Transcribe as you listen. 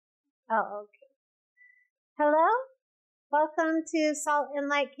Oh, okay. Hello, welcome to Salt and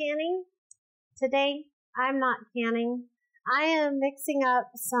Light Canning. Today, I'm not canning. I am mixing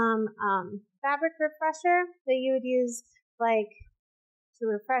up some fabric refresher that you would use like to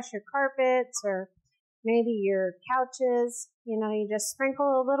refresh your carpets or maybe your couches. You know, you just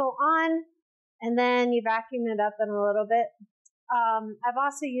sprinkle a little on and then you vacuum it up in a little bit. I've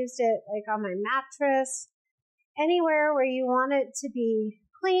also used it like on my mattress, anywhere where you want it to be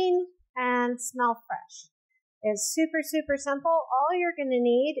clean and smell fresh. It's super, super simple. All you're going to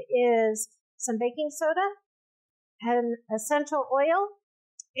need is some baking soda, an essential oil,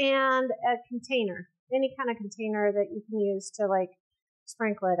 and a container, any kind of container that you can use to like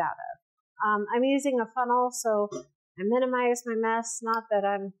sprinkle it out of. I'm using a funnel, so I minimize my mess. Not that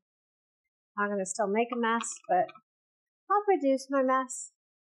I'm not going to still make a mess, but I'll reduce my mess.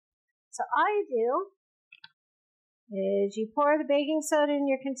 So all you do is you pour the baking soda in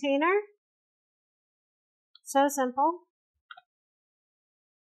your container. So simple.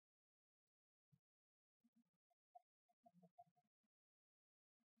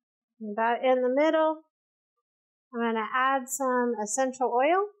 About in the middle, I'm going to add some essential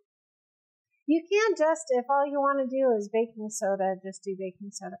oil. You can just, if all you want to do is baking soda, just do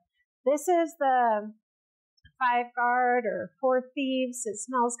baking soda. This is the 5 Guard or 4 Thieves. It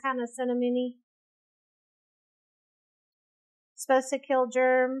smells kind of cinnamony. It's supposed to kill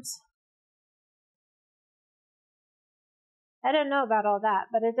germs. I don't know about all that,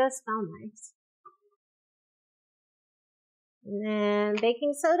 but it does smell nice. And then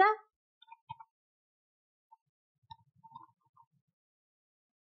baking soda.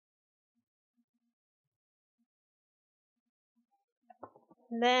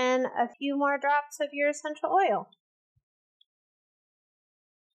 And then a few more drops of your essential oil.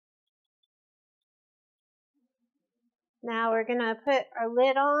 Now we're going to put our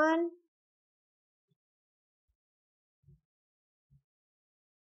lid on.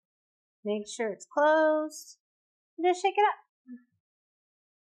 Make sure it's closed. And just shake it up.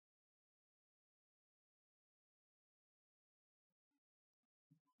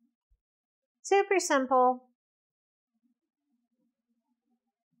 Super simple.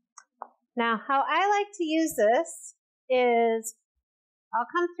 Now, how I like to use this is I'll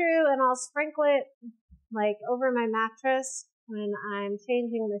come through and I'll sprinkle it like over my mattress when I'm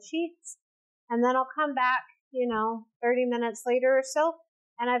changing the sheets. And then I'll come back, 30 minutes later or so,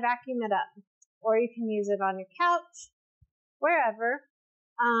 and I vacuum it up. Or you can use it on your couch, wherever,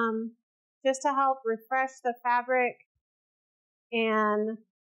 just to help refresh the fabric. And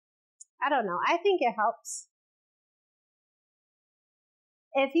I don't know, I think it helps.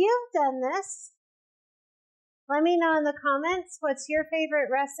 If you've done this, let me know in the comments what's your favorite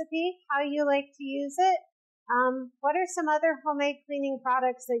recipe, how you like to use it. What are some other homemade cleaning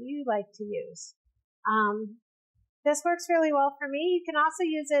products that you like to use? This works really well for me. You can also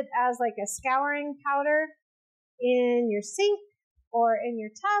use it as like a scouring powder in your sink or in your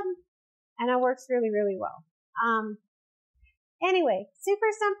tub, and it works really, really well. Anyway, super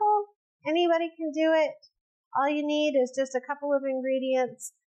simple. Anybody can do it. All you need is just a couple of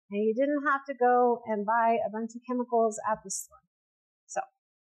ingredients, and you didn't have to go and buy a bunch of chemicals at the store. So,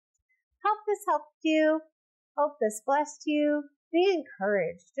 hope this helped you. Hope this blessed you. Be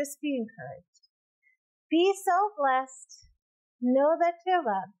encouraged. Just be encouraged. Be so blessed. Know that you're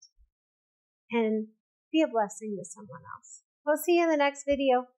loved. And be a blessing to someone else. We'll see you in the next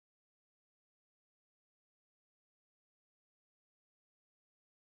video.